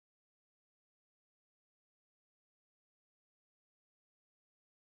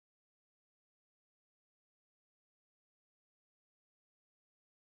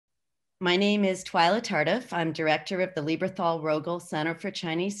My name is Twyla Tardif. I'm director of the Lieberthal-Rogel Center for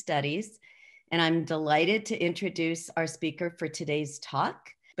Chinese Studies, and I'm delighted to introduce our speaker for today's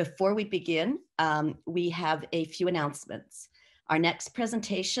talk. Before we begin, we have a few announcements. Our next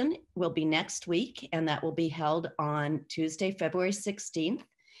presentation will be next week, and that will be held on Tuesday, February 16th.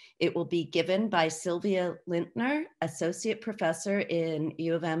 It will be given by Sylvia Lintner, Associate Professor in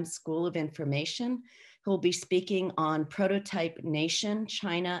U of M School of Information, who will be speaking on Prototype Nation,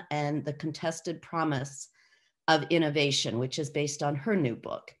 China, and the Contested Promise of Innovation, which is based on her new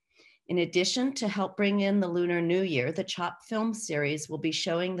book. In addition, to help bring in the Lunar New Year, the CHOP Film Series will be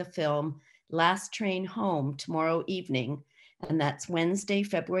showing the film Last Train Home tomorrow evening, and that's Wednesday,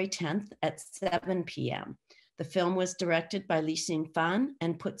 February 10th at 7 p.m. The film was directed by Li Xingfan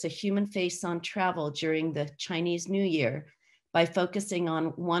and puts a human face on travel during the Chinese New Year by focusing on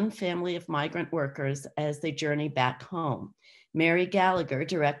one family of migrant workers as they journey back home. Mary Gallagher,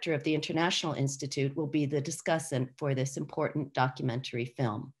 director of the International Institute, will be the discussant for this important documentary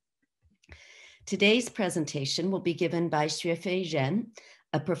film. Today's presentation will be given by Xuefei Ren,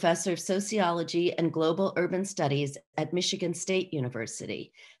 a professor of sociology and global urban studies at Michigan State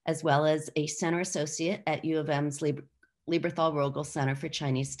University, as well as a center associate at U of M's Lieberthal-Rogel Center for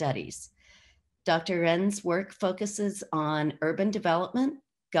Chinese Studies. Dr. Ren's work focuses on urban development,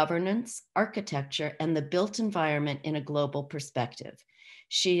 governance, architecture, and the built environment in a global perspective.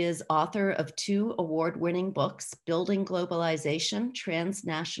 She is author of 2 award-winning books, Building Globalization,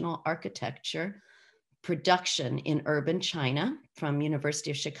 Transnational Architecture Production in Urban China from University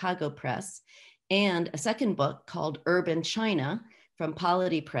of Chicago Press, and a second book called Urban China from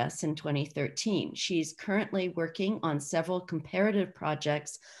Polity Press in 2013. She's currently working on several comparative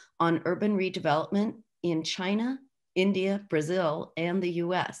projects on urban redevelopment in China, India, Brazil, and the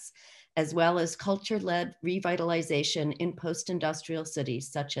US, as well as culture-led revitalization in post-industrial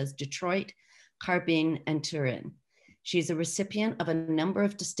cities such as Detroit, Harbin, and Turin. She's a recipient of a number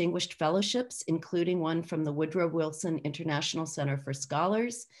of distinguished fellowships, including one from the Woodrow Wilson International Center for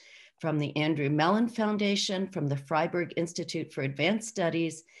Scholars, from the Andrew Mellon Foundation, from the Freiburg Institute for Advanced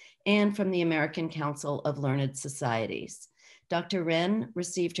Studies, and from the American Council of Learned Societies. Dr. Ren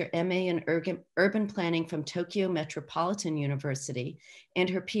received her MA in urban planning from Tokyo Metropolitan University and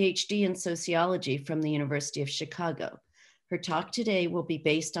her PhD in sociology from the University of Chicago. Her talk today will be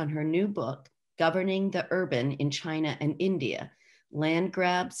based on her new book, Governing the Urban in China and India, Land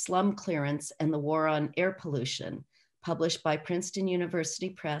Grab, Slum Clearance, and the War on Air Pollution, published by Princeton University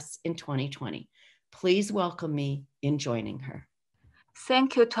Press in 2020. Please welcome me in joining her.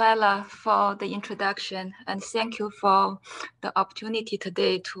 Thank you, Twyla, for the introduction, and thank you for the opportunity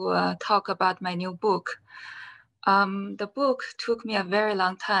today to talk about my new book. The book took me a very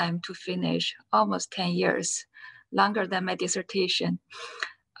long time to finish, almost 10 years, longer than my dissertation.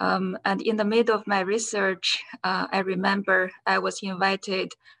 And in the middle of my research, I remember I was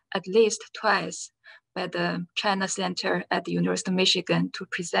invited at least twice by the China Center at the University of Michigan to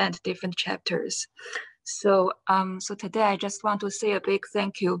present different chapters. So today I just want to say a big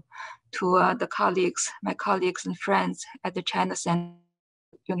thank you to my colleagues and friends at the China Center,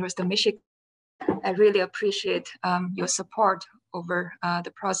 University of Michigan. I really appreciate your support over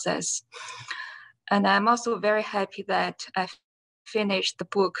the process. And I'm also very happy that I finished the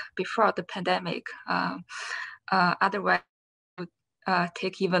book before the pandemic. Otherwise, it would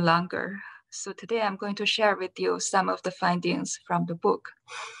take even longer. So today I'm going to share with you some of the findings from the book.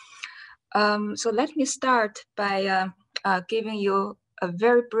 So let me start by giving you a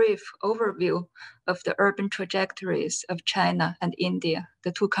very brief overview of the urban trajectories of China and India,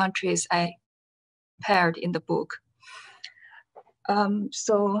 the 2 countries I compared in the book.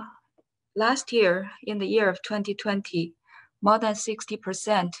 So last year, in the year of 2020, more than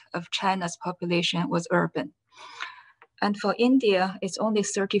 60% of China's population was urban. And for India, it's only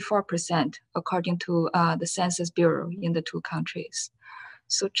 34%, according to the Census Bureau in the 2 countries.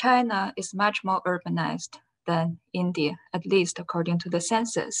 So China is much more urbanized than India, at least according to the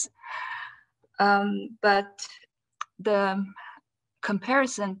census. But the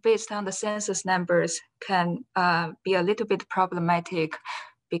comparison based on the census numbers can be a little bit problematic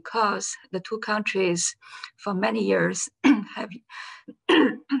because the 2 countries for many years have,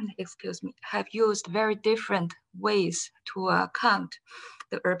 have used very different ways to count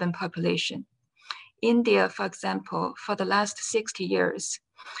the urban population. India, for example, for the last 60 years,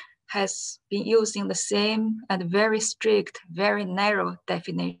 has been using the same and very strict, very narrow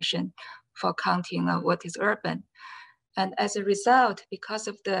definition for counting what is urban. And as a result, because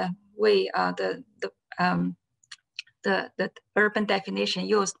of the way the urban definition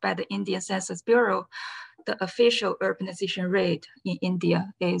used by the Indian Census Bureau, the official urbanization rate in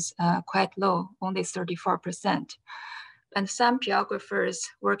India is quite low, only 34%. And some geographers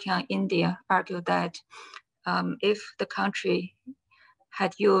working on India argue that if the country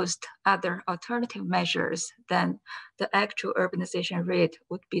had used other alternative measures, then the actual urbanization rate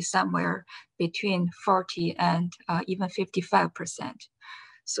would be somewhere between 40 and even 55%.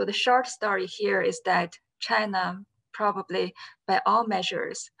 So the short story here is that China probably, by all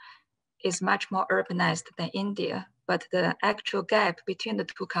measures, is much more urbanized than India, but the actual gap between the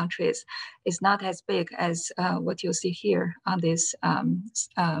two countries is not as big as what you see here on this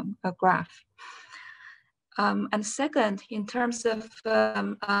graph. And second, in terms of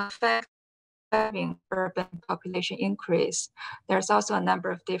fact driving urban population increase, there's also a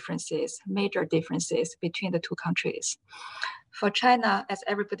number of differences, major differences between the two countries. For China, as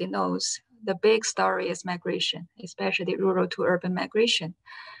everybody knows, the big story is migration, especially rural to urban migration.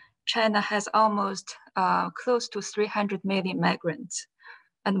 China has almost close to 300 million migrants,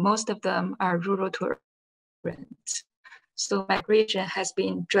 and most of them are rural to urban. So migration has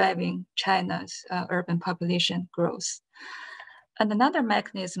been driving China's urban population growth. And another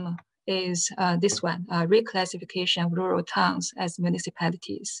mechanism is this one, reclassification of rural towns as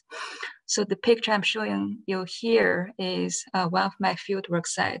municipalities. So the picture I'm showing you here is one of my fieldwork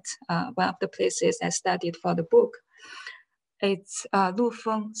sites, one of the places I studied for the book. It's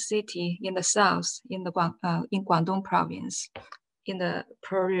Lufeng city in the south, in Guangdong province, in the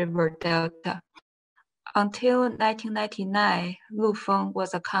Pearl River Delta. Until 1999, Lufeng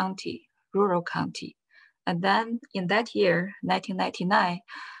was a county, rural county. And then in that year, 1999,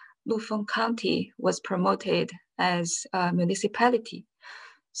 Lufeng County was promoted as a municipality.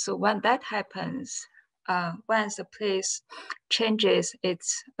 So when that happens, once a place changes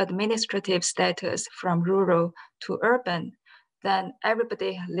its administrative status from rural to urban, then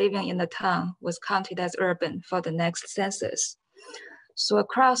everybody living in the town was counted as urban for the next census. So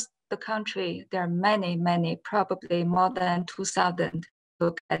across the country, there are many, probably more than 2,000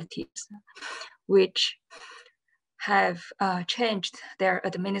 localities, which have changed their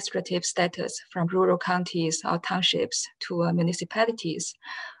administrative status from rural counties or townships to municipalities.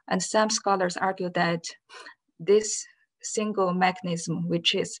 And some scholars argue that this single mechanism,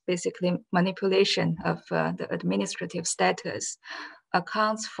 which is basically manipulation of the administrative status,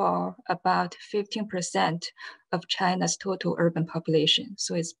 accounts for about 15% of China's total urban population.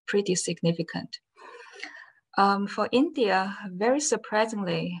 So it's pretty significant. For India, very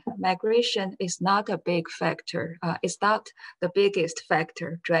surprisingly, migration is not a big factor. It's not the biggest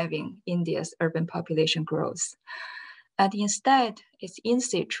factor driving India's urban population growth. And instead, it's in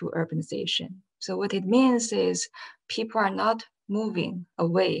situ urbanization. So what it means is people are not moving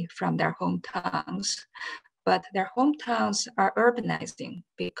away from their hometowns, but their hometowns are urbanizing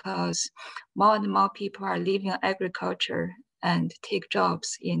because more and more people are leaving agriculture and take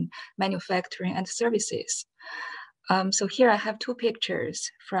jobs in manufacturing and services. So here I have two pictures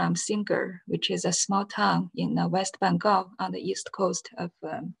from Singar, which is a small town in West Bengal on the east coast of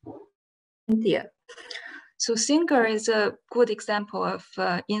India. So Singar is a good example of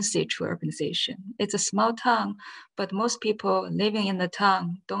in situ urbanization. It's a small town, but most people living in the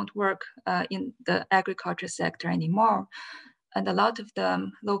town don't work in the agriculture sector anymore. And a lot of the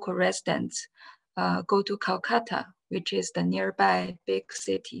local residents go to Calcutta, which is the nearby big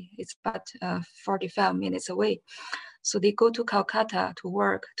city. It's about 45 minutes away. So they go to Calcutta to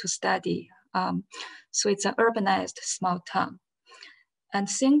work, to study. So it's an urbanized small town. And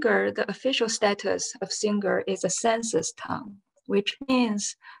Singar, the official status of Singar is a census town, which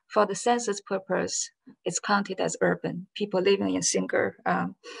means for the census purpose, it's counted as urban. People living in Singar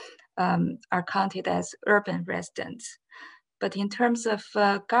are counted as urban residents. But in terms of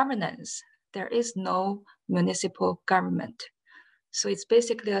governance, there is no municipal government. So it's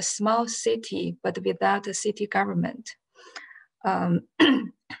basically a small city, but without a city government.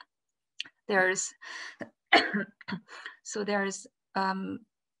 There's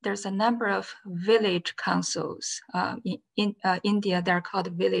a number of village councils in India. They're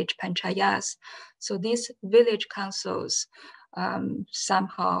called village panchayats. So these village councils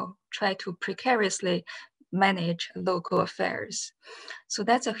somehow try to precariously manage local affairs. So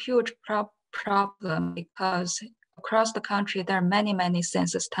that's a huge problem because across the country, there are many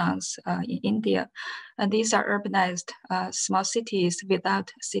census towns in India, and these are urbanized small cities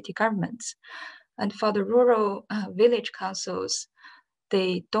without city governments. And for the rural village councils,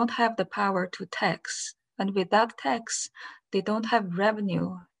 they don't have the power to tax. And without tax, they don't have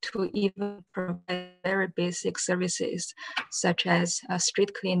revenue to even provide very basic services, such as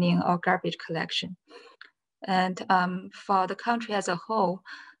street cleaning or garbage collection. And for the country as a whole,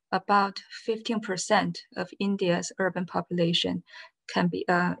 about 15% of India's urban population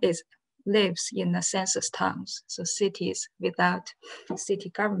lives in the census towns, so cities without city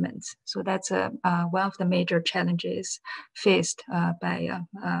governments. So that's one of the major challenges faced by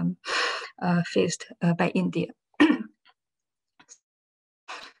India.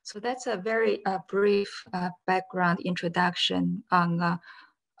 So that's a very brief background introduction on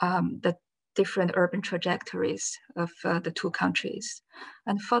the different urban trajectories of the two countries.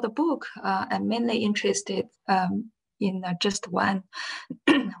 And for the book, I'm mainly interested in just one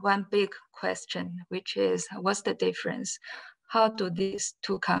big question, which is what's the difference? How do these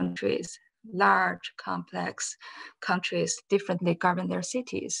two countries, large, complex countries, differently govern their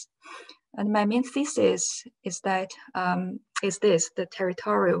cities? And my main thesis is that the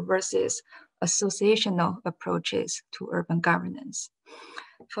territorial versus associational approaches to urban governance.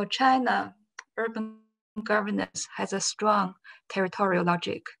 For China, urban governance has a strong territorial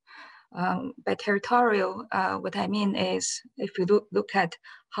logic. By territorial, what I mean is if you look at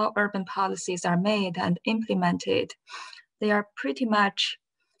how urban policies are made and implemented, they are pretty much,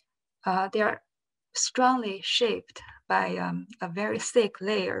 they are strongly shaped by a very thick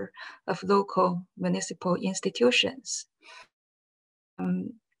layer of local municipal institutions.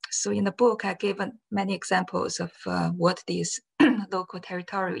 So in the book, I gave many examples of what these local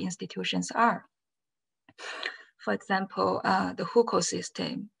territorial institutions are. For example, the hukou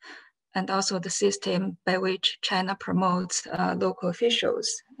system, and also the system by which China promotes local officials.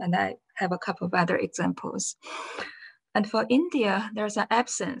 And I have a couple of other examples. And for India, there's an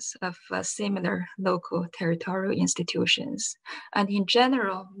absence of similar local territorial institutions. And in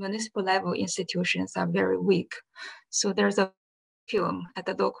general, municipal level institutions are very weak. So there's a vacuum at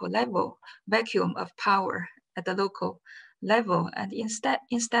the local level, vacuum of power at the local level. And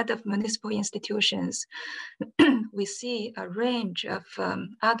instead of municipal institutions, we see a range of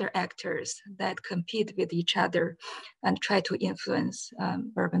other actors that compete with each other and try to influence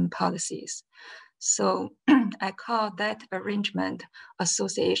urban policies. So I call that arrangement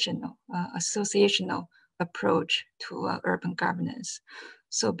associational approach to urban governance.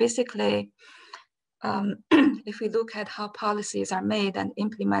 So basically, if we look at how policies are made and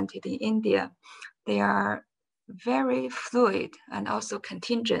implemented in India, they are very fluid and also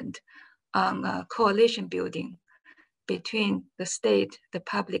contingent on coalition building between the state, the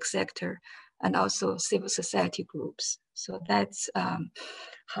public sector, and also civil society groups. So that's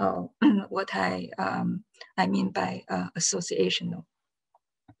what I mean by associational.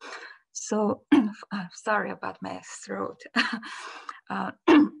 So sorry about my throat.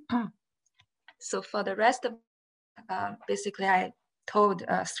 So for the rest of, basically I told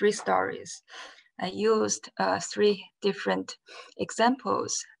 3 stories. I used 3 different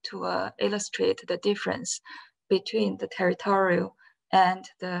examples to illustrate the difference between the territorial and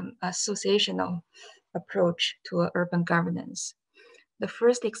the associational approach to urban governance. The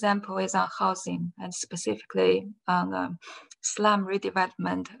first example is on housing, and specifically on slum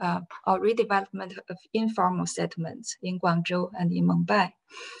redevelopment or redevelopment of informal settlements in Guangzhou and in Mumbai.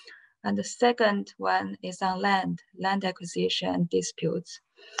 And the second one is on land acquisition and disputes.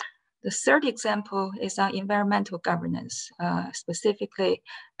 The third example is on environmental governance, specifically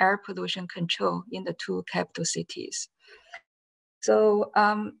air pollution control in the 2 capital cities. So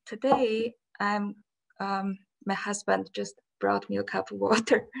today, my husband just brought me a cup of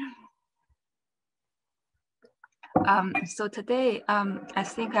water. So today, I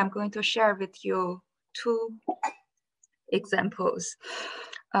think I'm going to share with you 2 examples.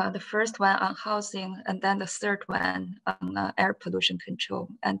 The first one on housing, and then the third one on air pollution control.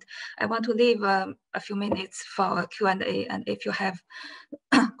 And I want to leave a few minutes for Q&A. And if you have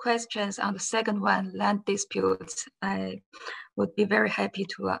questions on the second one, land disputes, I would be very happy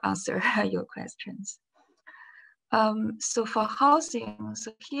to answer your questions. So for housing,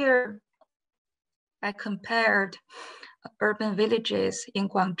 so here I compared urban villages in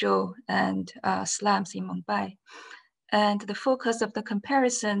Guangzhou and slums in Mumbai. And the focus of the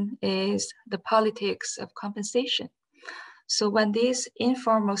comparison is the politics of compensation. So when these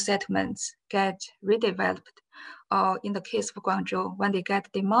informal settlements get redeveloped, or in the case of Guangzhou, when they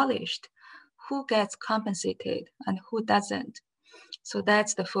get demolished, who gets compensated and who doesn't? So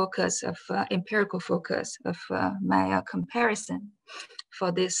that's the focus of empirical focus of my comparison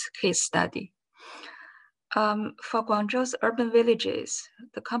for this case study. For Guangzhou's urban villages,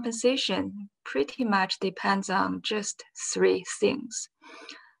 the compensation pretty much depends on just 3 things.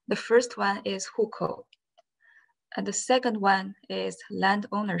 The first one is hukou, and the second one is land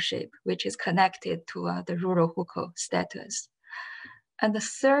ownership, which is connected to the rural hukou status. And the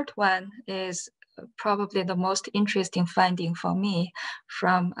third one is probably the most interesting finding for me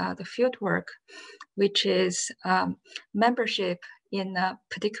from the field work, which is membership in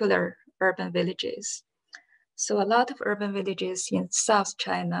particular urban villages. So a lot of urban villages in South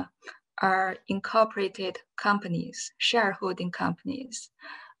China are incorporated companies, shareholding companies,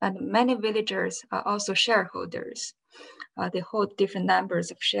 and many villagers are also shareholders. They hold different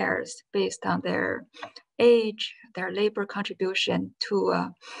numbers of shares based on their age, their labor contribution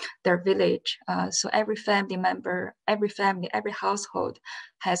to their village. So every family member, every household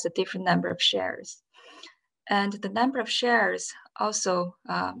has a different number of shares. And the number of shares also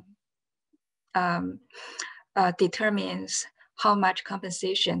determines how much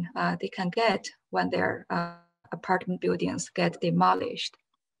compensation they can get when their apartment buildings get demolished.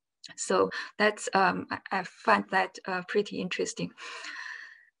 So that's I find that pretty interesting.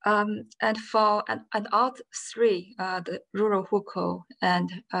 And for and all three, the rural hukou and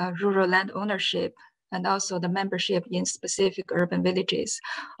rural land ownership, and also the membership in specific urban villages,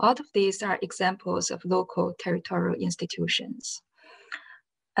 all of these are examples of local territorial institutions.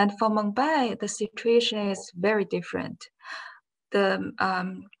 And for Mumbai, the situation is very different. The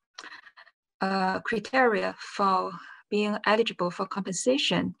criteria for being eligible for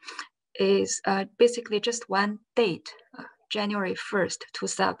compensation is basically just one date, January 1st,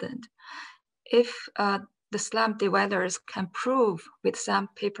 2000. If the slum dwellers can prove with some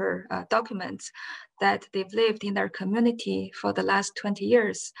paper documents that they've lived in their community for the last 20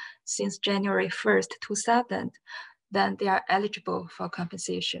 years, since January 1st, 2000, then they are eligible for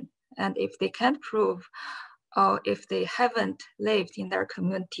compensation. And if they can't prove, or if they haven't lived in their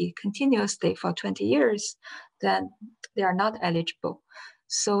community continuously for 20 years, then they are not eligible.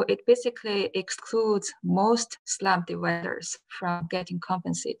 So it basically excludes most slum dwellers from getting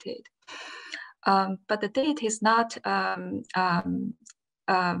compensated. But the date is not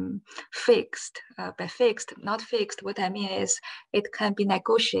fixed. By fixed, not fixed, what I mean is it can be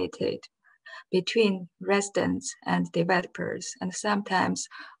negotiated between residents and developers, and sometimes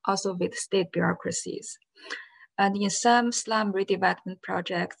also with state bureaucracies. And in some slum redevelopment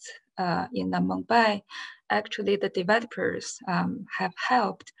projects in Mumbai, actually the developers have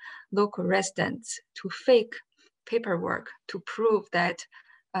helped local residents to fake paperwork to prove that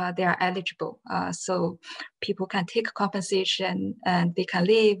they are eligible. So people can take compensation and they can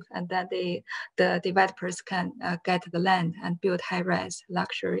leave, and then the developers can get the land and build high-rise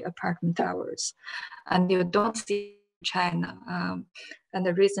luxury apartment towers. And you don't see China, and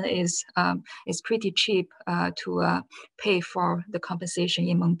the reason is it's pretty cheap to pay for the compensation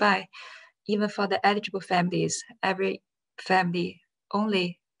in Mumbai. Even for the eligible families, every family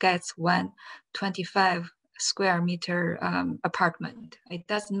only gets one 25 square meter apartment. It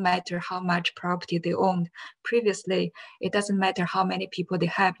doesn't matter how much property they owned previously. It doesn't matter how many people they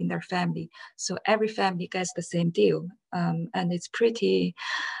have in their family. So every family gets the same deal. And it's pretty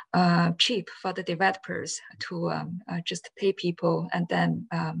cheap for the developers to just pay people and then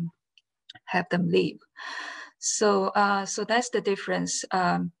have them leave. So that's the difference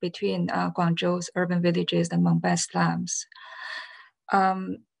between Guangzhou's urban villages and Mumbai slums.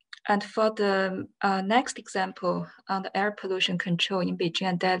 And for the next example on the air pollution control in Beijing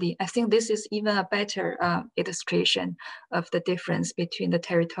and Delhi, I think this is even a better illustration of the difference between the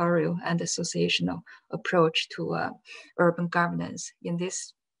territorial and the associational approach to urban governance. In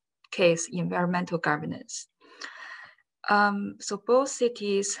this case, environmental governance. So both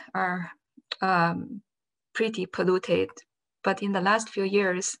cities are pretty polluted, but in the last few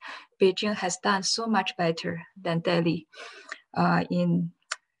years, Beijing has done so much better than Delhi in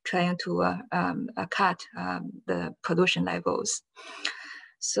trying to cut the pollution levels.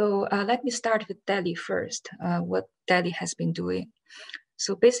 So let me start with Delhi first, what Delhi has been doing.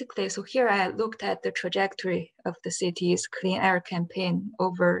 So basically, so here I looked at the trajectory of the city's clean air campaign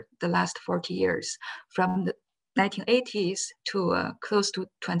over the last 40 years, from the 1980s to close to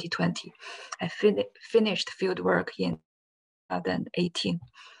 2020. I finished field work in 2018.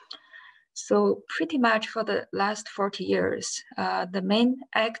 So pretty much for the last 40 years, the main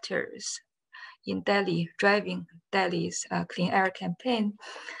actors in Delhi driving Delhi's clean air campaign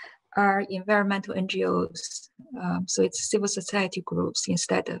are environmental NGOs. So it's civil society groups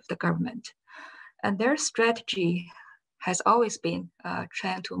instead of the government. And their strategy has always been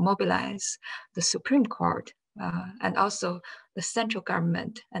trying to mobilize the Supreme Court and also the central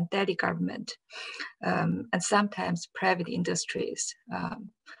government and Delhi government, and sometimes private industries.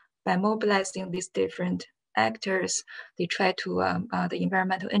 By mobilizing these different actors, they try to, the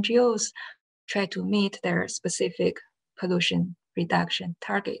environmental NGOs try to meet their specific pollution reduction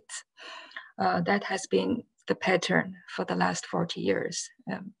targets. That has been the pattern for the last 40 years.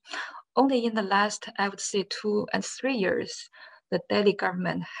 only in the last, I would say, 2 and 3 years, the Delhi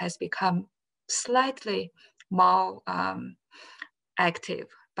government has become slightly more active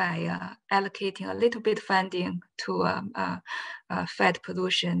by allocating a little bit funding to fight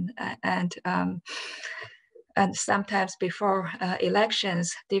pollution and sometimes before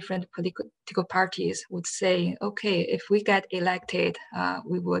elections, different political parties would say, okay, if we get elected,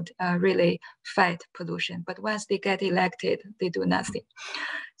 we would really fight pollution. But once they get elected, they do nothing.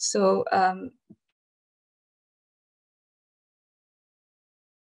 So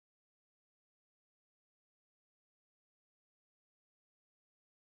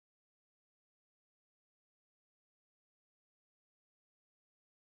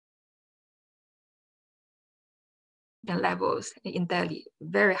levels in Delhi,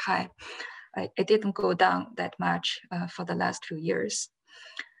 very high. It didn't go down that much for the last few years.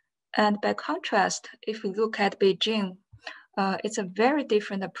 And by contrast, if we look at Beijing, it's a very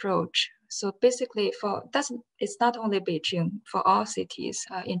different approach. So basically, it's not only Beijing, for all cities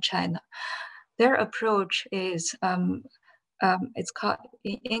in China, their approach is it's called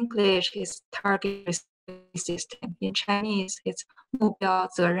in English is target system. In Chinese, it's 目标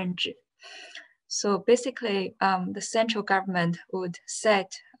责任制. So basically, the central government would set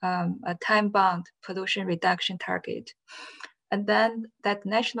a time-bound pollution reduction target. And then that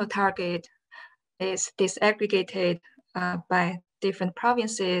national target is disaggregated by different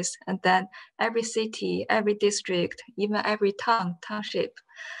provinces. And then every city, every district, even every township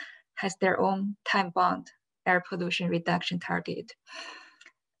has their own time-bound air pollution reduction target.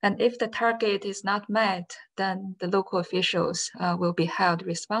 And if the target is not met, then the local officials will be held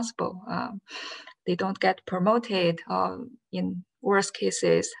responsible. They don't get promoted, or in worst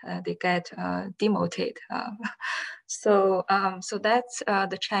cases, they get demoted. So that's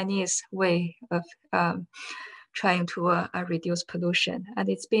the Chinese way of trying to reduce pollution. And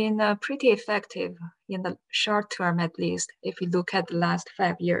it's been pretty effective in the short term, at least, if you look at the last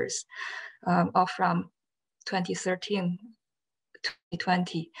 5 years, or from 2013 to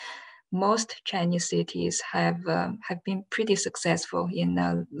 2020. Most Chinese cities have been pretty successful in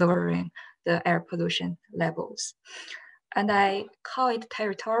lowering the air pollution levels. And I call it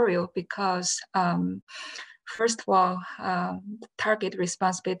territorial because, first of all, the target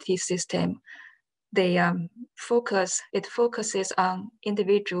responsibility system, it focuses on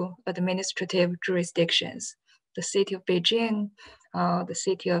individual administrative jurisdictions. The city of Beijing, the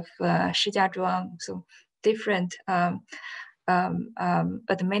city of Shijiazhuang, so different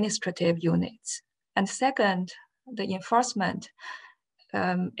administrative units. And second, the enforcement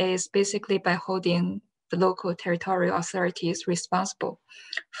is basically by holding the local territorial authorities responsible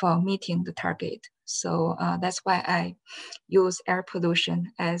for meeting the target. So that's why I use air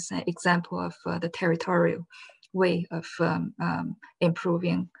pollution as an example of the territorial way of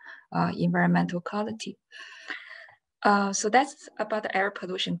improving environmental quality. So that's about the air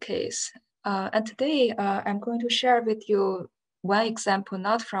pollution case. And today I'm going to share with you one example,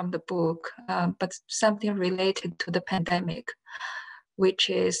 not from the book, but something related to the pandemic, which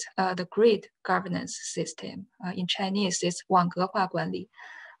is the grid governance system. In Chinese, it's 网格化管理.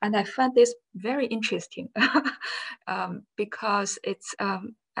 And I found this very interesting because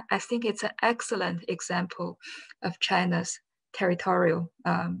I think it's an excellent example of China's territorial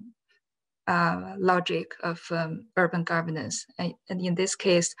logic of urban governance. And in this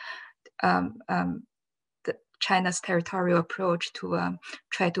case, China's territorial approach to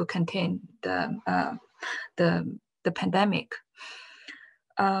try to contain the pandemic.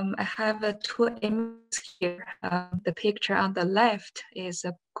 I have 2 images here. The picture on the left is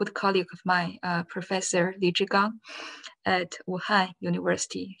a good colleague of mine, Professor Li Zhigang at Wuhan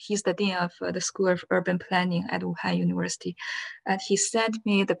University. He's the dean of the School of Urban Planning at Wuhan University. And he sent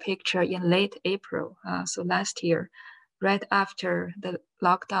me the picture in late April, so last year, right after the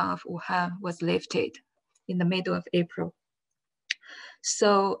lockdown of Wuhan was lifted in the middle of April.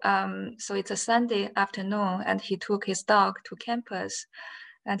 So it's a Sunday afternoon, and he took his dog to campus,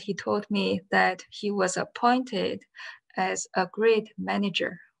 and he told me that he was appointed as a grid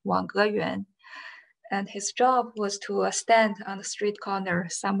manager, 网格员, and his job was to stand on the street corner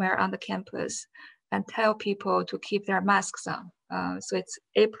somewhere on the campus and tell people to keep their masks on. So it's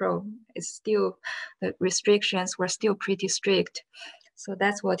April, the restrictions were still pretty strict. So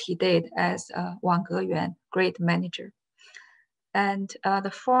that's what he did as a 网格员, grid manager. And the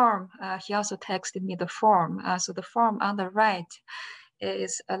form, he also texted me the form. So the form on the right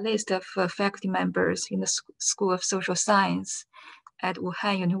is a list of faculty members in the School of Social Science at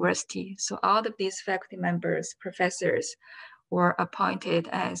Wuhan University. So all of these faculty members, professors, were appointed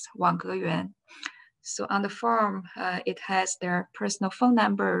as 网格员. So on the form, it has their personal phone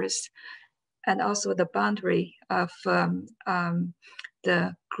numbers and also the boundary of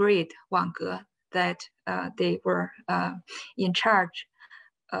the grid 网格 that they were in charge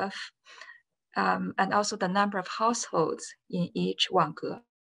of, and also the number of households in each 网格.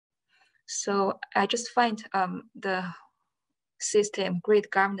 So I just find the system, grid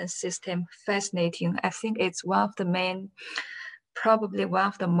governance system, fascinating. I think it's one of the main, probably one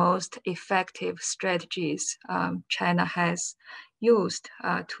of the most effective strategies China has used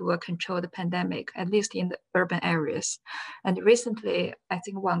to control the pandemic, at least in the urban areas. And recently, I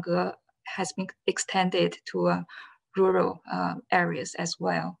think 网格 has been extended to rural areas as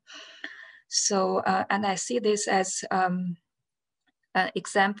well. So, and I see this as an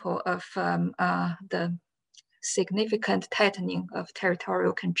example of the significant tightening of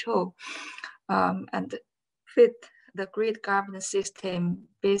territorial control. And with the grid governance system,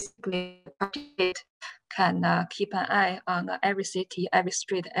 basically can keep an eye on every city, every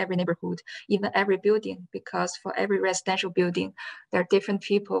street, every neighborhood, even every building, because for every residential building, there are different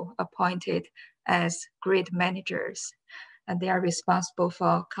people appointed as grid managers, and they are responsible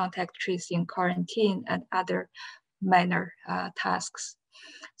for contact tracing, quarantine, and other minor tasks.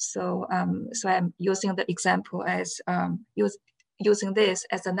 So, so I'm using the example as using this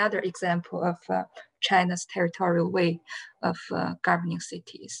as another example of China's territorial way of governing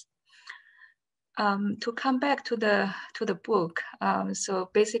cities. To come back to the book, so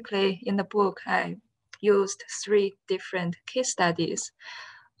basically in the book I used 3 different case studies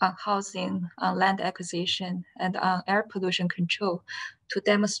on housing, on land acquisition, and on air pollution control to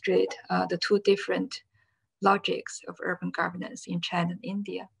demonstrate the 2 different logics of urban governance in China and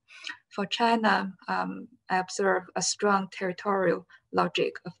India. For China, I observe a strong territorial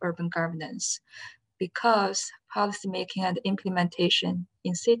logic of urban governance because policymaking and implementation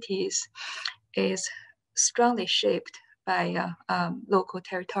in cities is strongly shaped by local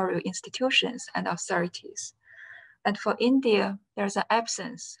territorial institutions and authorities. And for India, there's an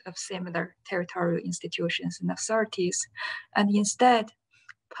absence of similar territorial institutions and authorities, and instead,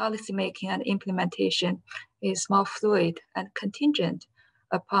 policymaking and implementation is more fluid and contingent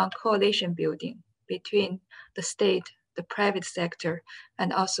upon coalition building between the state, the private sector,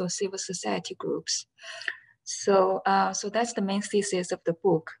 and also civil society groups. So, so that's the main thesis of the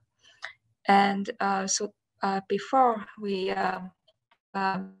book. And before we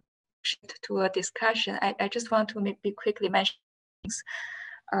shift to a discussion, I just want to maybe quickly mention things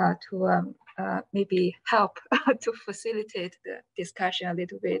to maybe help to facilitate the discussion a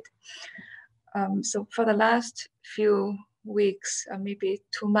little bit. So for the last few weeks, maybe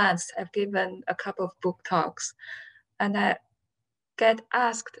 2 months, I've given a couple of book talks, and I get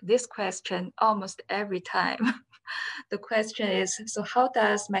asked this question almost every time. The question is, so how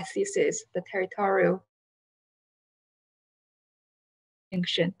does my thesis, the territorial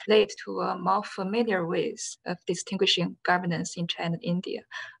distinction, relate to more familiar ways of distinguishing governance in China and India?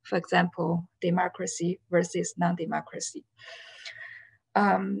 For example, democracy versus non-democracy.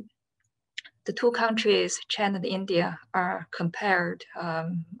 The 2 countries, China and India, are compared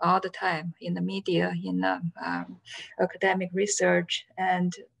all the time in the media, in academic research,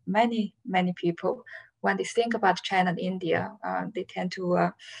 and many people, when they think about China and India, they tend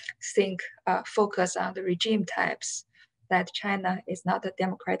to focus on the regime types, that China is not a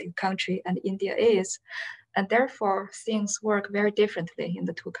democratic country and India is, and therefore things work very differently in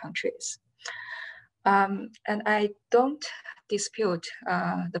the 2 countries. And I don't dispute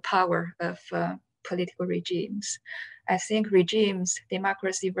the power of political regimes. I think regimes,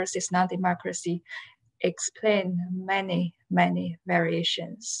 democracy versus non-democracy, explain many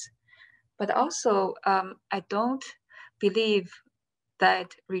variations. But also, I don't believe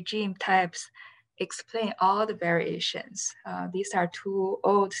that regime types explain all the variations. These are 2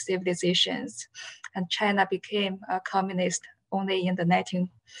 old civilizations, and China became a communist only in the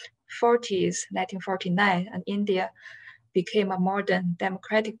 1940s, 1949, and India became a modern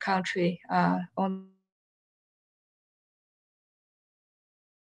democratic country on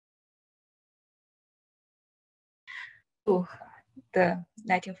the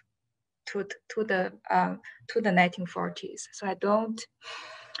 1940s. So I don't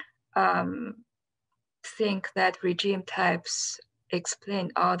think that regime types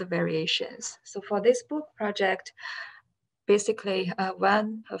explain all the variations. So for this book project, basically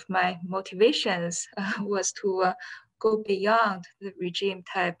one of my motivations was to go beyond the regime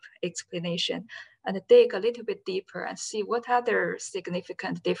type explanation and dig a little bit deeper and see what other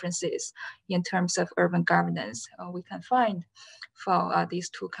significant differences in terms of urban governance we can find for these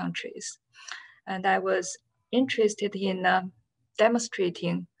 2 countries. And I was interested in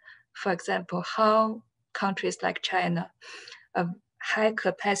demonstrating for example, how countries like China, a high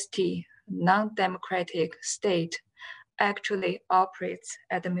capacity, non-democratic state, actually operates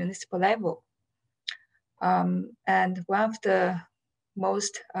at the municipal level. And one of the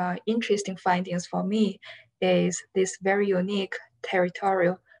most interesting findings for me is this very unique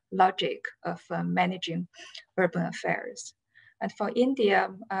territorial logic of managing urban affairs. And for India,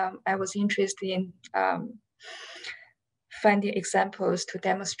 I was interested in finding examples to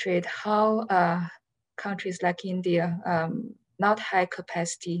demonstrate how countries like India, not high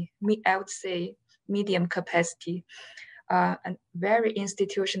capacity, I would say medium capacity, and very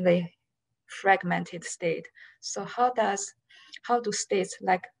institutionally fragmented state. So how do states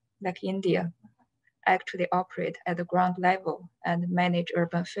like India actually operate at the ground level and manage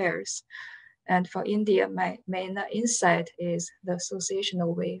urban affairs? And for India, my main insight is the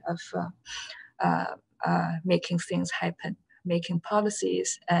associational way of making things happen, making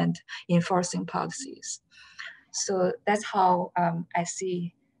policies and enforcing policies. So that's how I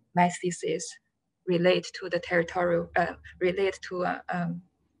see my thesis relate to the territorial, relate to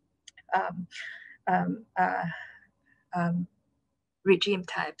regime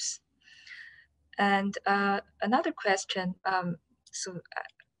types. And another question, so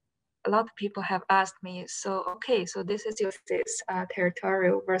a lot of people have asked me, so okay, so this is your thesis,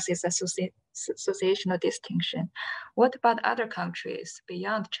 territorial versus associational distinction. What about other countries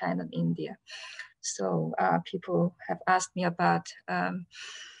beyond China and India? So people have asked me about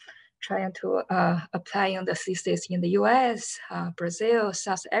trying to applying the thesis in the US, Brazil,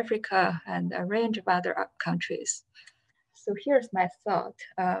 South Africa, and a range of other countries. So here's my thought.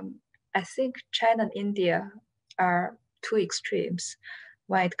 I think China and India are two extremes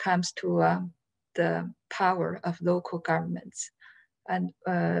when it comes to the power of local governments. And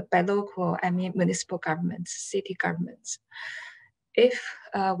by local, I mean municipal governments, city governments. If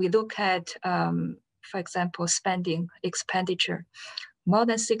we look at, for example, expenditure, more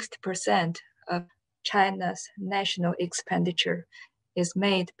than 60% of China's national expenditure is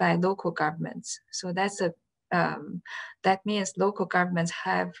made by local governments. So that means local governments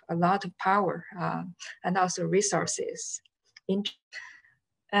have a lot of power and also resources.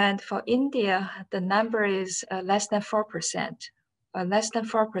 And for India, the number is less than 4%. Less than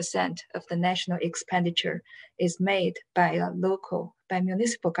 4% of the national expenditure is made by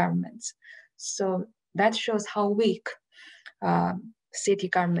municipal governments. So that shows how weak city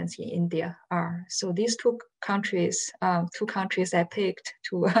governments in India are. So these two countries I picked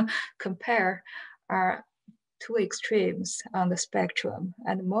to compare are two extremes on the spectrum,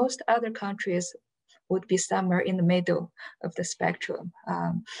 and most other countries would be somewhere in the middle of the spectrum.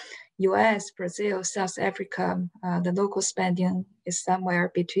 US, Brazil, South Africa, the local spending is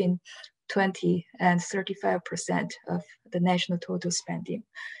somewhere between 20 and 35% of the national total spending.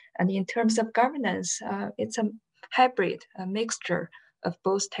 And in terms of governance, it's a hybrid, a mixture of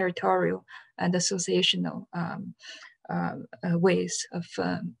both territorial and associational ways of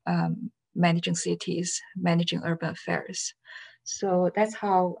managing cities, managing urban affairs. So that's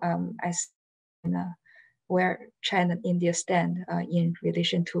how I see where China and India stand in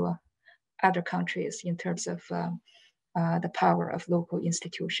relation to other countries in terms of the power of local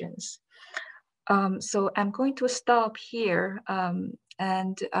institutions. So I'm going to stop here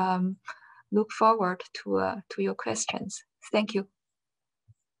and look forward to your questions. Thank you.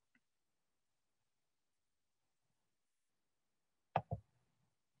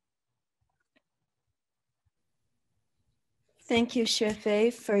 Thank you,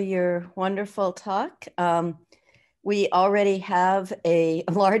 Xuefei, for your wonderful talk. We already have a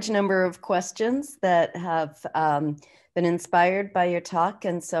large number of questions that have been inspired by your talk.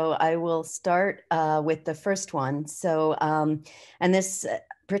 And so I will start with the first one. So, and this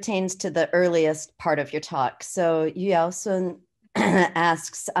pertains to the earliest part of your talk. So Yuao-sun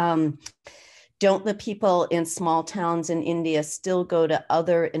asks, don't the people in small towns in India still go to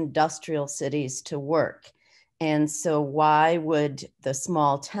other industrial cities to work? And so why would the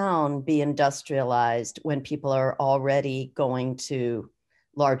small town be industrialized when people are already going to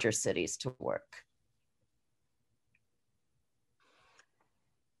larger cities to work?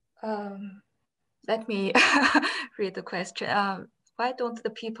 Let me read the question. Why don't the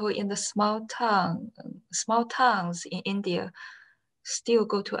people in the small towns in India still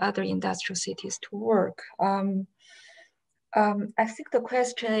go to other industrial cities to work? I think the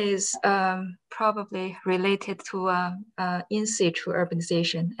question is probably related to in situ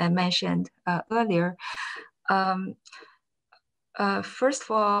urbanization I mentioned earlier. First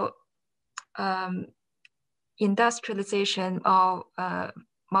of all, industrialization, or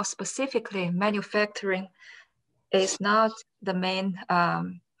more specifically manufacturing, is not the main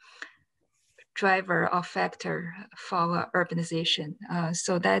driver or factor for urbanization.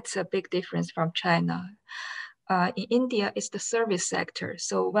 So that's a big difference from China. In India, it's the service sector.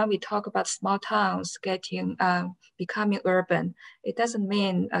 So when we talk about small towns becoming urban, it doesn't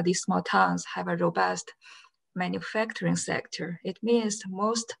mean these small towns have a robust manufacturing sector. It means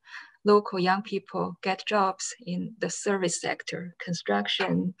most local young people get jobs in the service sector,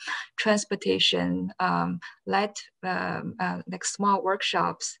 construction, transportation, like small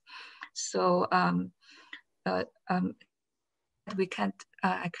workshops. So we can't,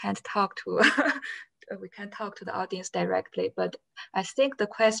 I can't talk to, we can't talk to the audience directly, but I think the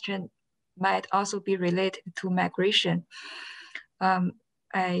question might also be related to migration.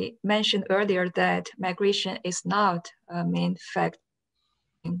 I mentioned earlier that migration is not a main factor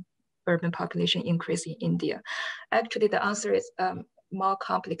in urban population increase in India. Actually, the answer is more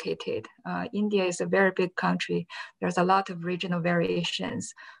complicated. India is a very big country. There's a lot of regional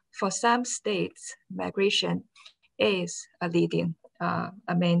variations. For some states, migration is a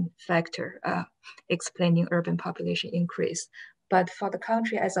main factor explaining urban population increase. But for the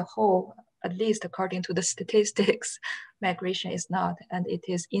country as a whole, at least according to the statistics, migration is not, and it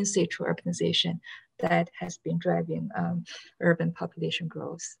is in situ urbanization that has been driving urban population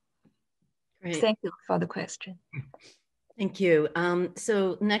growth. Great. Thank you for the question. Thank you.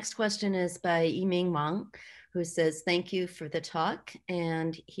 So next question is by Yiming Wang, who says, thank you for the talk.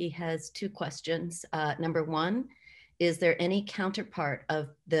 And he has two questions. Number one, is there any counterpart of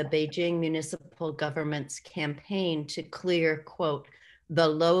the Beijing municipal government's campaign to clear, quote, the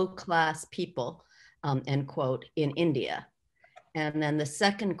low-class people, end quote, in India? And then the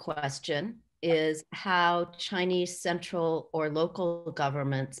second question is how Chinese central or local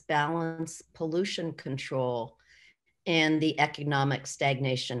governments balance pollution control and the economic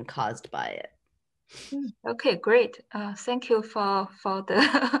stagnation caused by it. Okay, great. Thank you for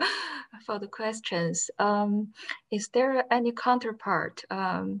the for the questions. Is there any counterpart?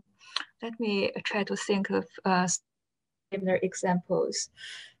 Let me try to think of similar examples.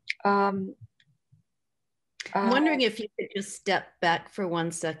 I'm wondering if you could just step back for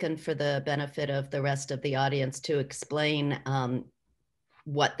 1 second for the benefit of the rest of the audience to explain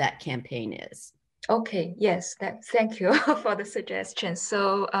what that campaign is. Okay, yes, thank you for the suggestion.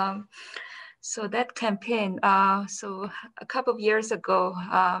 So, so that campaign, so a couple of years ago,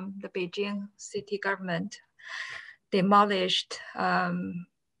 the Beijing city government demolished, I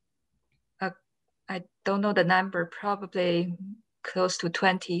don't know the number, probably close to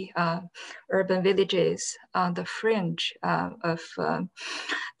 20 urban villages on the fringe of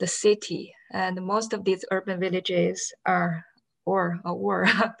the city. And most of these urban villages are, or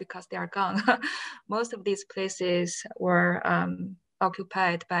because they are gone, most of these places were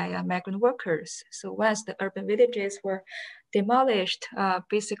occupied by migrant workers. So once the urban villages were demolished,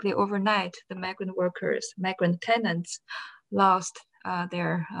 basically overnight, the migrant workers, migrant tenants lost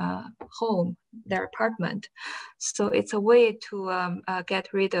their home, their apartment. So it's a way to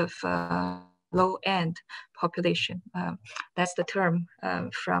get rid of low-end population. That's the term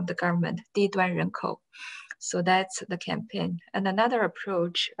from the government, 低端人口. So that's the campaign. And another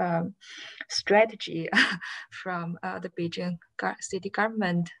approach, strategy from the Beijing city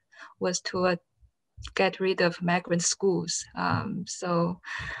government was to get rid of migrant schools. So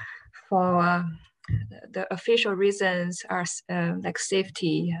for the official reasons are like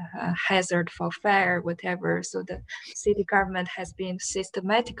safety, hazard for fire, whatever. So the city government has been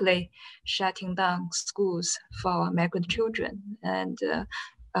systematically shutting down schools for migrant children. And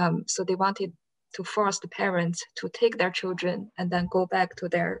so they wanted to force the parents to take their children and then go back to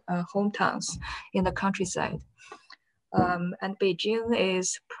their hometowns in the countryside. And Beijing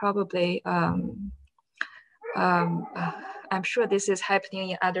is probably, I'm sure this is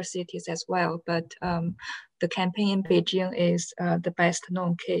happening in other cities as well, but the campaign in Beijing is the best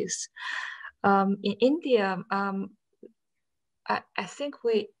known case. In India, I think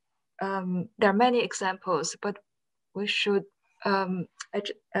there are many examples, but we should,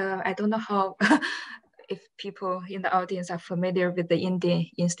 I don't know how, if people in the audience are familiar with the Indian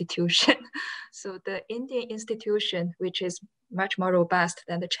institution. So the Indian institution, which is much more robust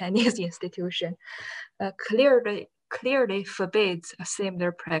than the Chinese institution, clearly forbids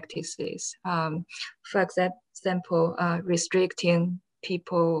similar practices. For example, restricting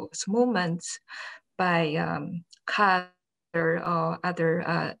people's movements by caste or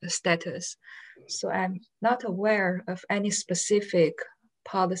other status. So I'm not aware of any specific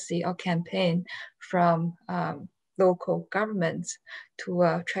policy or campaign from local governments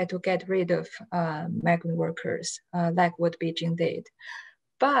to try to get rid of migrant workers like what Beijing did.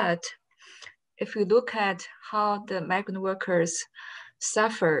 But if we look at how the migrant workers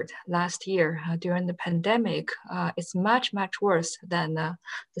suffered last year during the pandemic is much, much worse than the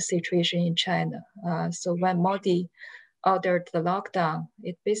situation in China. So when Modi ordered the lockdown,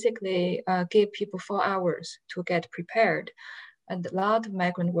 it basically gave people 4 hours to get prepared. And a lot of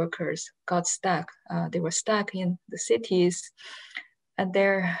migrant workers got stuck. They were stuck in the cities, and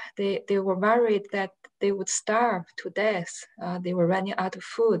they were worried that they would starve to death. They were running out of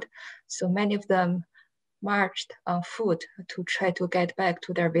food. So many of them marched on foot to try to get back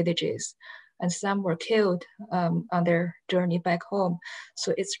to their villages. And some were killed on their journey back home.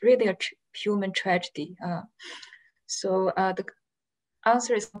 So it's really a human tragedy. So the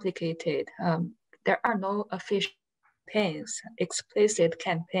answer is complicated. There are no official campaigns, explicit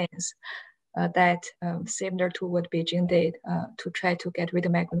campaigns that similar to what Beijing did to try to get rid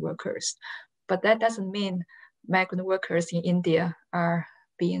of migrant workers. But that doesn't mean migrant workers in India are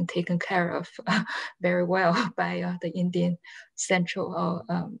being taken care of very well by the Indian central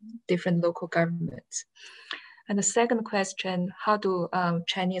or different local governments. And the second question, how do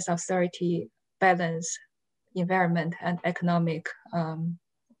Chinese authority balance environment and economic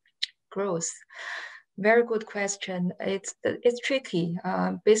growth? Very good question. It's tricky.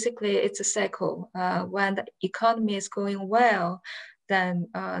 Basically, it's a cycle. When the economy is going well, then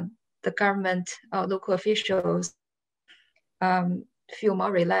the government, local officials feel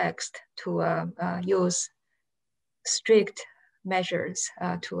more relaxed to use strict measures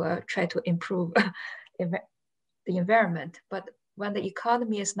to try to improve the environment. But when the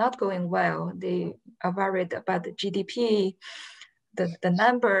economy is not going well, they are worried about the GDP, the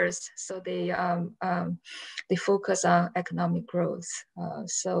numbers, so they focus on economic growth.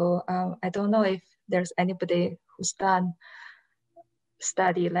 So I don't know if there's anybody who's done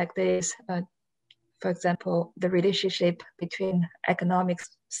study like this. For example, the relationship between economic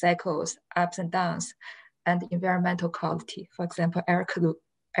cycles, ups and downs, and environmental quality. For example, air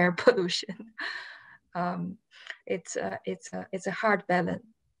pollution. It's a hard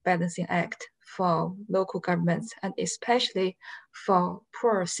balancing act for local governments, and especially for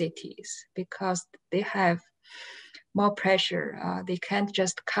poor cities, because they have more pressure. They can't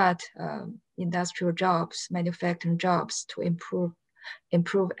just cut industrial jobs, manufacturing jobs to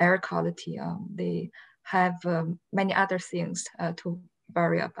improve air quality. They have many other things to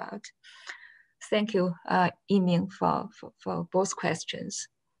worry about. Thank you, Yiming, for both questions.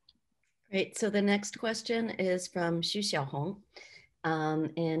 Great. So the next question is from Xu Xiaohong.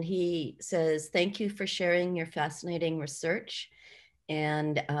 And he says, thank you for sharing your fascinating research.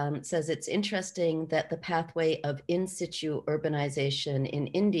 And says it's interesting that the pathway of in situ urbanization in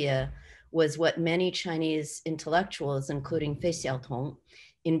India was what many Chinese intellectuals, including Fei Xiaotong,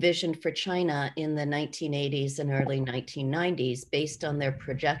 envisioned for China in the 1980s and early 1990s based on their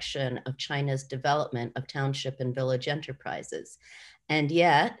projection of China's development of township and village enterprises. And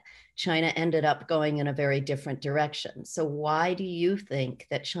yet, China ended up going in a very different direction. So why do you think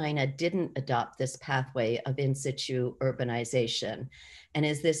that China didn't adopt this pathway of in situ urbanization? And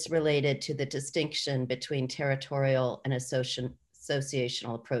is this related to the distinction between territorial and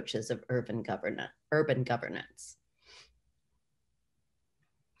associational approaches of urban governance?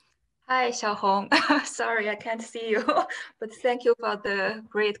 Hi, Xiaohong. Sorry, I can't see you, but thank you for the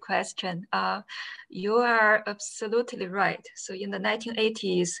great question. You are absolutely right. So in the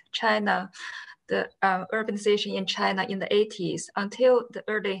 1980s, China, the urbanization in China in the 80s until the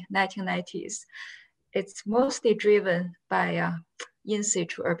early 1990s, it's mostly driven by in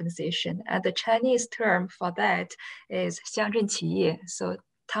situ urbanization. And the Chinese term for that is 乡镇企业, so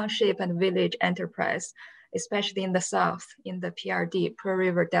township and village enterprise, especially in the South, in the PRD, Pearl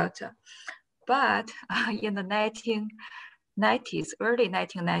River Delta. But in the 1990s, early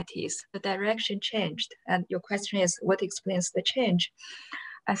 1990s, the direction changed. And your question is, what explains the change?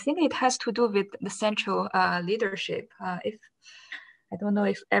 I think it has to do with the central leadership. I don't know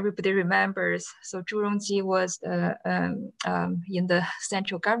if everybody remembers, so Zhu Rongji was in the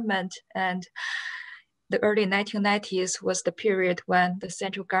central government, and the early 1990s was the period when the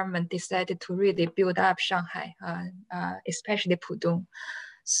central government decided to really build up Shanghai, especially Pudong.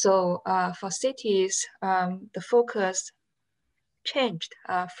 So for cities, the focus changed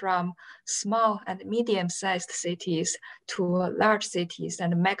from small and medium-sized cities to large cities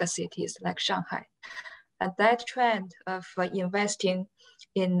and mega cities like Shanghai. And that trend of investing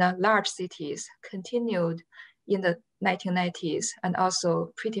in large cities continued in the 1990s and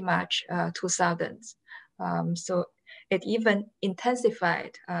also pretty much 2000s. So it even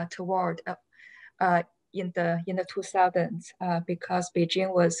intensified toward in the 2000s because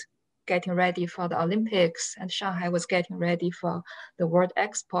Beijing was getting ready for the Olympics, and Shanghai was getting ready for the World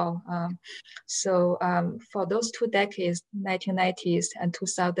Expo. So for those 2 decades, 1990s and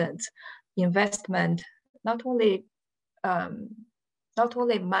 2000s, investment, not only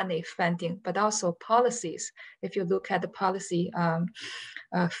money funding, but also policies. If you look at the policy,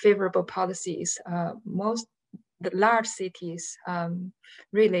 favorable policies, the large cities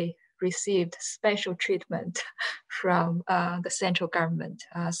really received special treatment from the central government.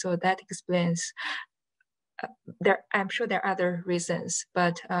 So that explains, I'm sure there are other reasons,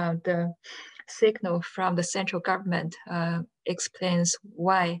 but the signal from the central government explains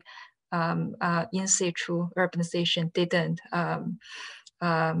why in situ urbanization didn't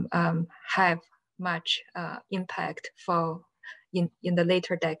have much impact for in the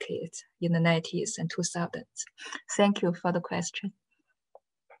later decades, in the 90s and 2000s. Thank you for the question.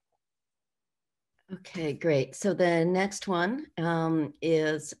 Okay, great. So the next one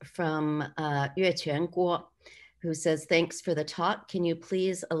is from Yuequan Guo, who says, thanks for the talk. Can you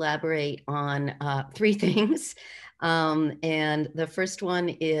please elaborate on 3 things? And the first one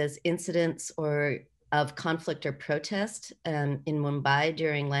is incidents of conflict or protest in Mumbai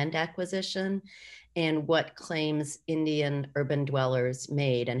during land acquisition, and what claims Indian urban dwellers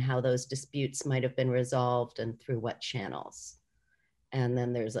made and how those disputes might have been resolved and through what channels. And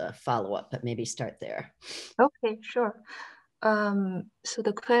then there's a follow-up, but maybe start there. Okay, sure. So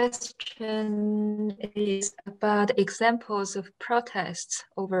the question is about examples of protests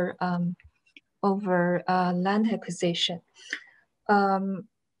over land acquisition.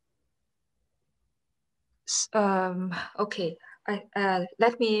 Okay,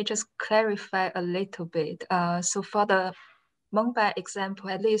 let me just clarify a little bit. So for the Mumbai example,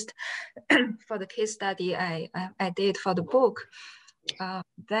 at least for the case study I did for the book,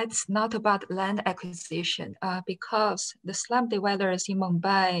 that's not about land acquisition because the slum dwellers in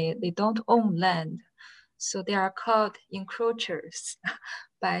Mumbai, they don't own land. So they are called encroachers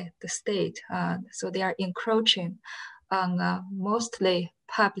by the state. So they are encroaching on mostly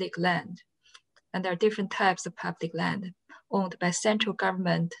public land. And there are different types of public land owned by central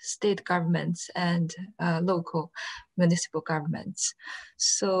government, state governments, and local municipal governments.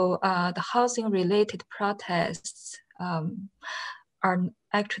 So the housing-related protests are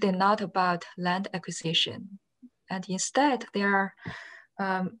actually not about land acquisition. And instead, they are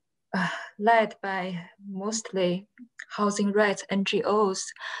led by mostly housing rights NGOs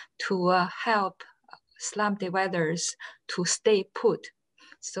to help slum dwellers to stay put.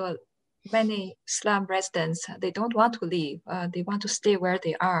 So many slum residents, they don't want to leave. They want to stay where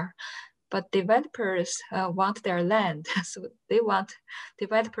they are. But developers want their land. So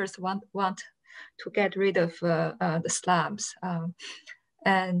developers want to get rid of the slums. So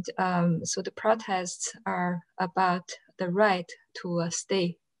the protests are about the right to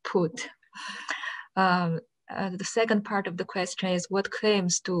stay put. The second part of the question is what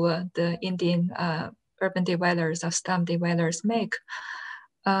claims do the Indian urban dwellers or slum dwellers make?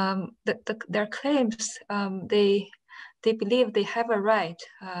 Their claims, they believe they have a right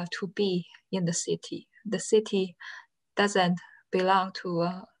to be in the city. The city doesn't belong to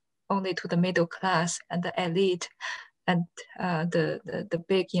only to the middle class and the elite and the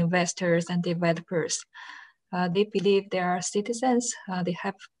big investors and developers. They believe they are citizens. They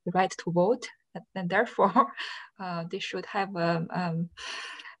have the right to vote, and therefore they should have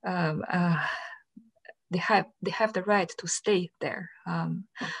they have the right to stay there.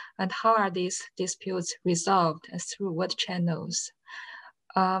 And how are these disputes resolved? Through what channels?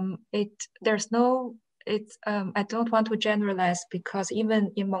 There's no. I don't want to generalize because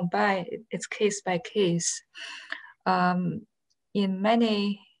even in Mumbai, it's case by case. In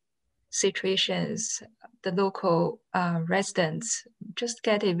many situations, the local residents just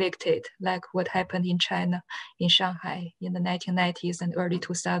get evicted, like what happened in China, in Shanghai in the 1990s and early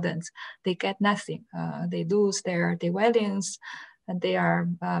 2000s. They get nothing. They lose their dwellings and they are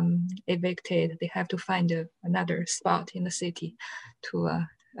evicted. They have to find another spot in the city to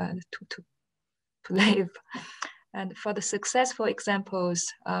live. And for the successful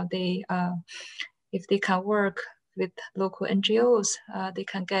examples, if they can work with local NGOs, they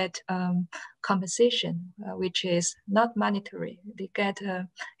can get compensation, which is not monetary. They get,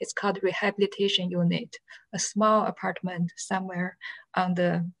 it's called rehabilitation unit, a small apartment somewhere on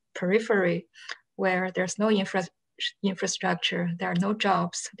the periphery where there's no infrastructure, there are no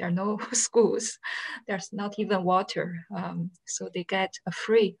jobs, there are no schools, there's not even water. So they get a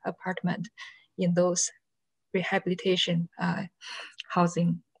free apartment in those rehabilitation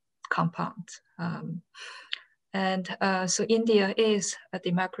housing compounds. So India is a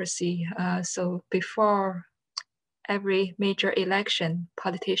democracy. So before every major election,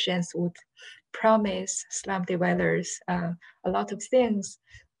 politicians would promise slum dwellers a lot of things,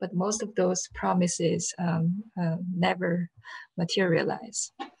 but most of those promises never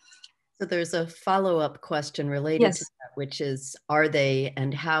materialize. So there's a follow-up question related Yes. to that, which is, are they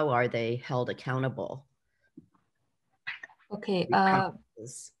and how are they held accountable? Okay.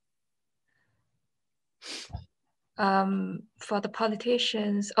 For the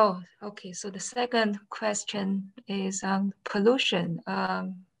politicians, okay. So the second question is pollution.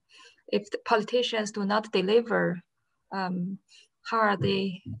 If the politicians do not deliver, how are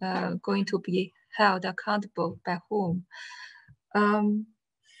they going to be held accountable? By whom?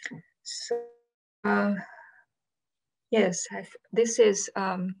 Yes, this is.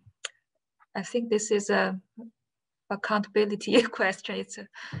 I think this is a accountability question. It's an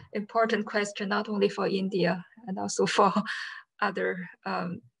important question, not only for India and also for other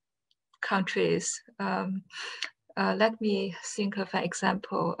countries. Let me think of an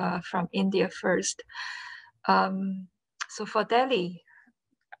example from India first. So for Delhi,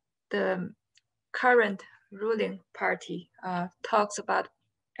 the current ruling party talks about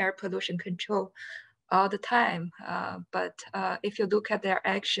air pollution control all the time, but if you look at their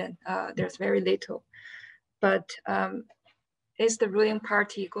action, there's very little. But is the ruling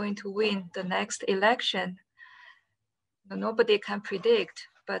party going to win the next election? Nobody can predict,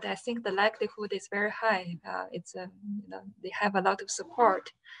 but I think the likelihood is very high. They have a lot of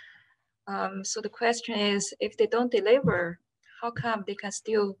support. So the question is, if they don't deliver, how come they can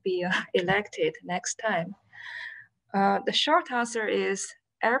still be elected next time? The short answer is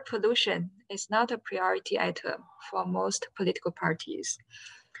air pollution is not a priority item for most political parties.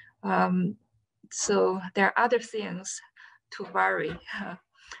 So there are other things to worry.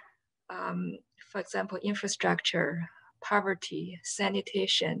 For example, infrastructure, poverty,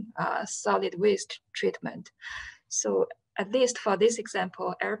 sanitation, solid waste treatment. So at least for this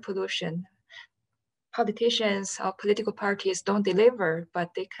example, air pollution, politicians or political parties don't deliver, but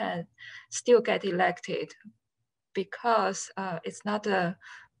they can still get elected because it's not a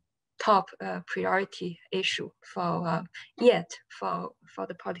top priority issue for yet for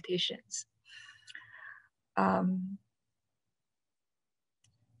the politicians.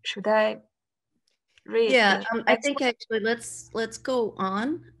 Should I read? Yeah, I think actually let's go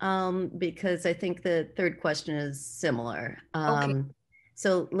on because I think the third question is similar. Okay.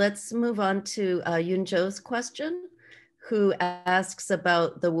 So let's move on to Yun Zhou's question, who asks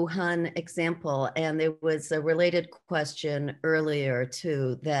about the Wuhan example. And there was a related question earlier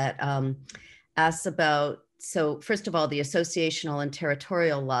too that asks about, so first of all, the associational and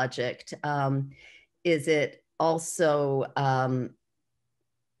territorial logic. Is it also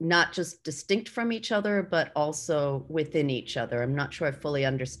not just distinct from each other, but also within each other? I'm not sure I fully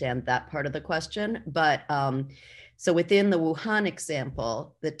understand that part of the question, but so within the Wuhan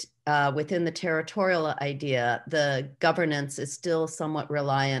example, within the territorial idea, the governance is still somewhat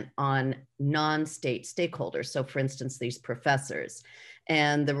reliant on non-state stakeholders. So for instance, these professors.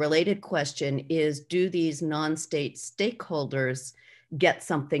 And the related question is, do these non-state stakeholders get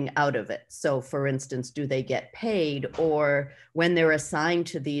something out of it? So for instance, do they get paid, or when they're assigned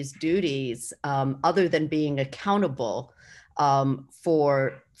to these duties, other than being accountable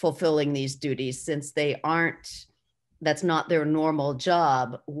for fulfilling these duties, since they aren't, that's not their normal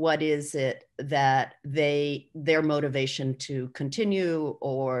job, what is it that their motivation to continue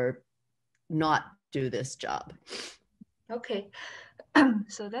or not do this job? Okay.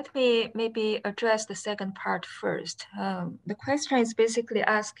 So let me maybe address the second part first. The question is basically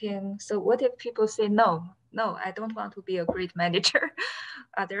asking, so what if people say, no, I don't want to be a great manager?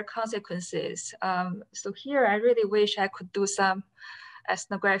 Are there consequences? So here I really wish I could do some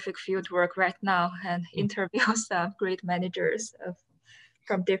ethnographic field work right now and interview some great managers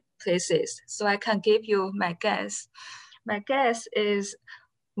from different places. So I can give you my guess. My guess is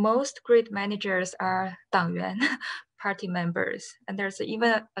most great managers are 党员, party members. And there's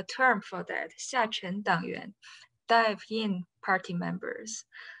even a term for that, 下沉党员, dive in party members.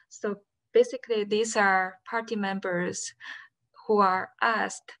 So basically these are party members who are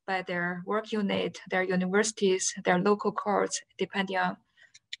asked by their work unit, their universities, their local courts, depending on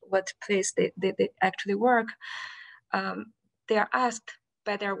what place they actually work. They are asked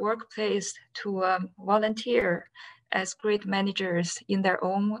by their workplace to volunteer as great managers in their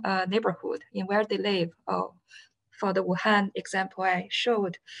own neighborhood, in where they live. For the Wuhan example I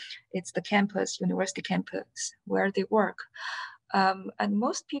showed, it's the campus, university campus, where they work. And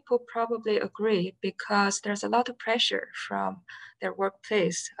most people probably agree because there's a lot of pressure from their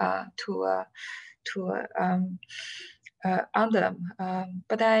workplace on them.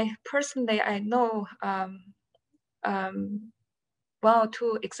 But I know one or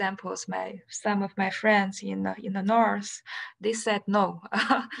two examples, some of my friends in the north, they said no.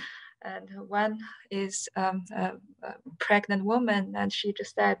 And one is a pregnant woman, and she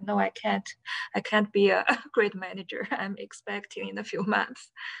just said, no, I can't be a great manager. I'm expecting in a few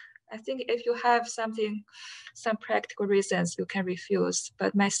months. I think if you have some practical reasons, you can refuse.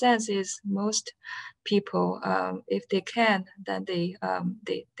 But my sense is most people, if they can, then they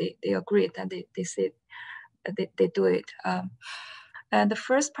agree, then they say they do it. And the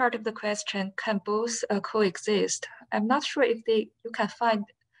first part of the question, can both coexist? I'm not sure if you can find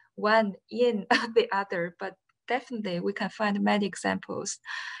one in the other, but definitely we can find many examples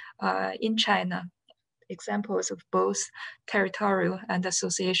in China, examples of both territorial and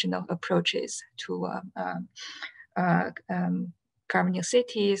associational approaches to governing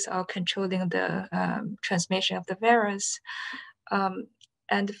cities or controlling the transmission of the virus.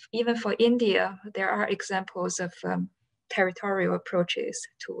 And even for India, there are examples of territorial approaches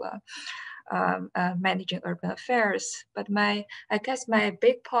to managing urban affairs. But I guess my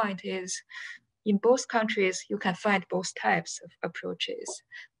big point is, in both countries, you can find both types of approaches.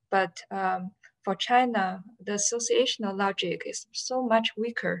 But for China, the associational logic is so much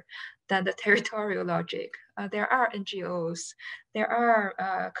weaker than the territorial logic. There are NGOs, there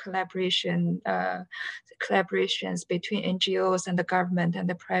are collaborations between NGOs and the government and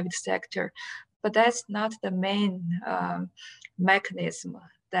the private sector, but that's not the main mechanism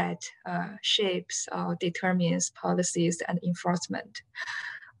that shapes or determines policies and enforcement.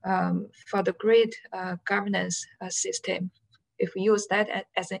 For the grid governance system, if we use that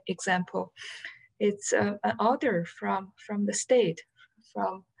as an example, it's an order from the state,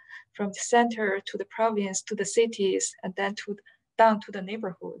 from the center to the province to the cities, and then down to the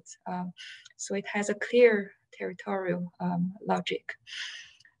neighborhoods. So it has a clear territorial logic.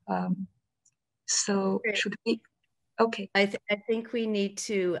 So should we? Okay. I think we need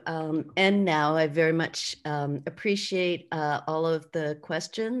to end now. I very much appreciate all of the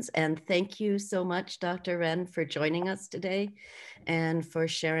questions, and thank you so much, Dr. Ren, for joining us today and for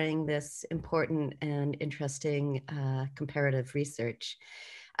sharing this important and interesting comparative research.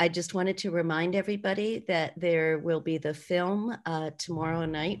 I just wanted to remind everybody that there will be the film tomorrow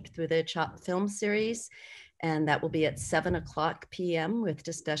night through the CHOP film series, and that will be at 7:00 p.m. with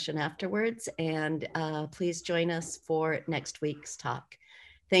discussion afterwards. And please join us for next week's talk.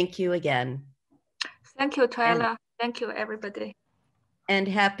 Thank you again. Thank you, Twyla. Thank you, everybody. And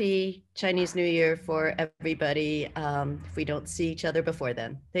happy Chinese New Year for everybody if we don't see each other before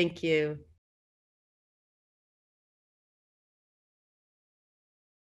then. Thank you.